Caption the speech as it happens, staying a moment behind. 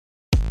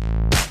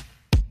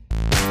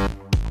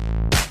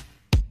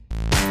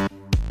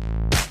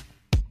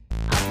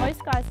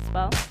most guys as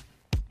well,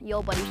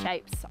 your body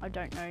shapes, I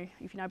don't know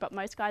if you know, but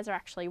most guys are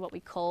actually what we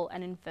call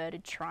an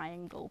inverted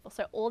triangle.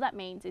 So all that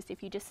means is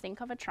if you just think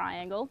of a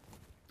triangle,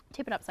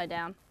 tip it upside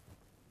down,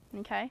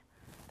 okay?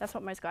 That's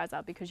what most guys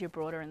are because you're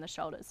broader in the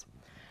shoulders.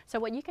 So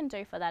what you can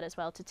do for that as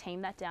well to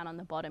team that down on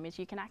the bottom is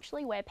you can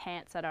actually wear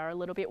pants that are a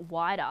little bit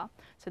wider,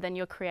 so then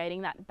you're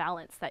creating that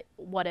balance that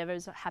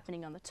whatever's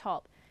happening on the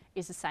top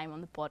is the same on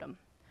the bottom.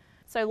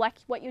 So like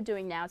what you're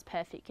doing now is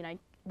perfect, you know,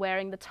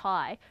 wearing the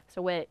tie,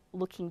 so we're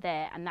looking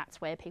there, and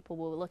that's where people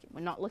will look.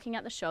 We're not looking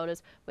at the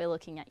shoulders, we're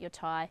looking at your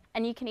tie.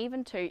 And you can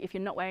even too, if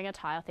you're not wearing a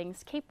tie or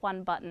things, keep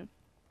one button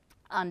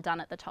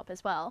undone at the top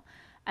as well,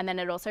 and then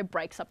it also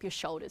breaks up your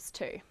shoulders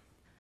too.